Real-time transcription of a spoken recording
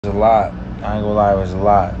a lot. I ain't gonna lie, it was a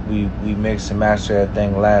lot. We mixed and mastered that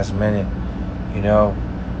thing last minute, you know.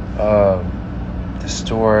 The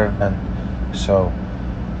store, and so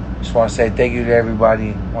just want to say thank you to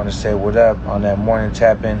everybody. Want to say what up on that morning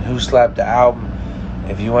tap in. Who Slapped the album?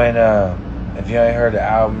 If you ain't heard the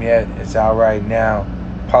album yet, it's out right now.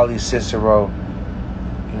 Pauly Cicero,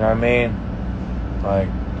 you know what I mean? Like,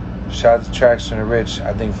 shout out to Tracks from the Rich.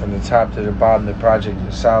 I think from the top to the bottom, the project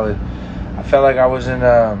is solid. I felt like I was in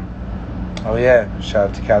shout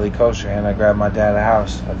out to Cali Kosher, and I grabbed my dad a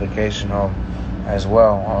house, a vacation home as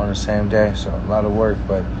well on the same day, so a lot of work.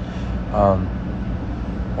 But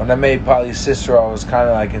when I made Pauly Cicero, I was kind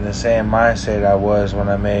of like in the same mindset I was when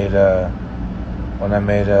I made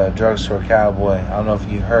Drugstore Cowboy. I don't know if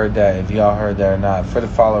you heard that, if y'all heard that or not. For the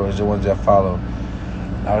followers, the ones that follow,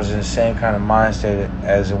 I was in the same kind of mindset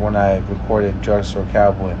as when I recorded Drugstore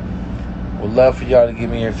Cowboy. Would love for y'all to give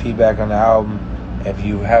me your feedback on the album. If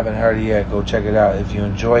you haven't heard it yet, go check it out. If you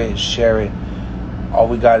enjoy it, share it. All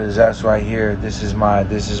we got is us right here. This is my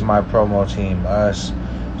promo team, us.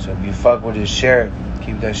 So if you fuck with it, share it.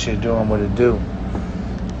 Keep that shit doing what it do.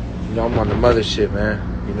 You know I'm on the mothership, man.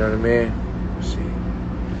 You know what I mean? Let's see.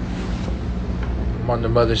 I'm on the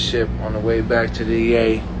mothership on the way back to the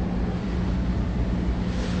EA.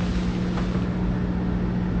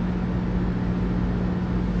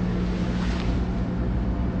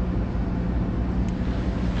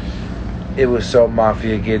 It was so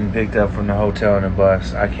mafia getting picked up from the hotel in the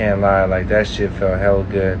bus. I can't lie, like that shit felt hella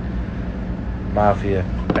good. Mafia.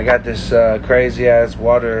 I got this crazy ass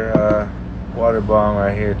water bong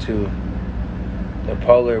right here too. The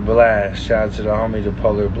Polar Blast. Shout out to the homie, the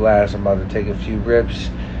Polar Blast. I'm about to take a few rips,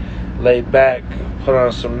 lay back, put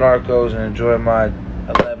on some Narcos, and enjoy my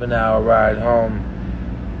 11-hour ride home.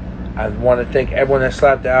 I want to thank everyone that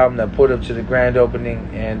slapped the album, that put up to the grand opening,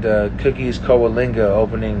 and Cookies Coalinga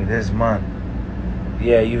opening this month.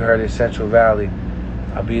 Yeah, you heard it, Central Valley.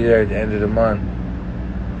 I'll be there at the end of the month.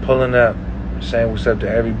 Pulling up, saying what's up to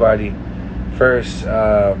everybody. First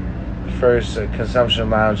consumption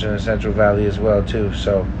lounge in the Central Valley as well too.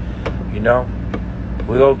 So, you know,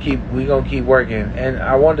 we gonna keep working. And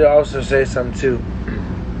I wanted to also say something too.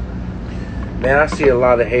 Man, I see a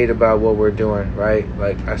lot of hate about what we're doing, right?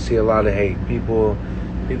 Like, I see a lot of hate. People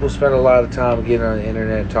spend a lot of time getting on the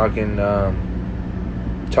internet talking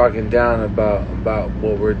down about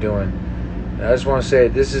what we're doing. And I just want to say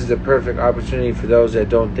this is the perfect opportunity for those that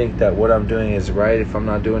don't think that what I'm doing is right, if I'm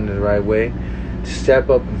not doing it the right way, to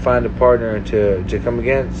step up and find a partner to come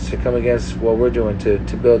against what we're doing, to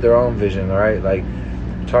build their own vision, all right? Like,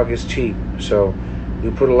 talk is cheap. So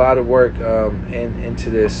we put a lot of work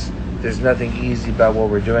into this. There's nothing easy about what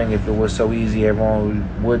we're doing. If it was so easy, everyone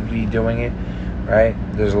would be doing it, right?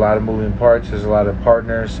 There's a lot of moving parts. There's a lot of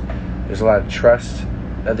partners. There's a lot of trust.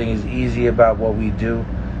 Nothing is easy about what we do.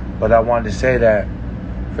 But I wanted to say that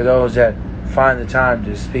for those that find the time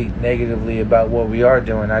to speak negatively about what we are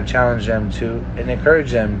doing, I challenge them to and encourage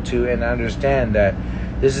them to and understand that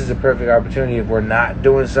this is the perfect opportunity, if we're not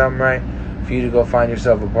doing something right, for you to go find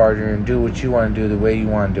yourself a partner and do what you want to do the way you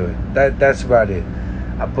want to do it. That's about it.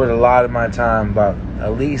 I put a lot of my time, about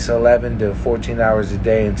at least 11 to 14 hours a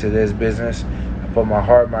day, into this business. I put my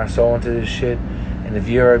heart, my soul into this shit. And if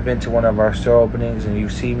you've ever been to one of our store openings and you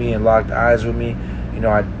see me and locked eyes with me, you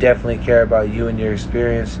know I definitely care about you and your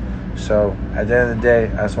experience. So at the end of the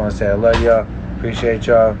day, I just want to say I love y'all. Appreciate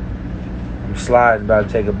y'all. I'm sliding, about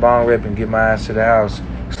to take a bong rip and get my ass to the house.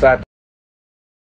 Slap.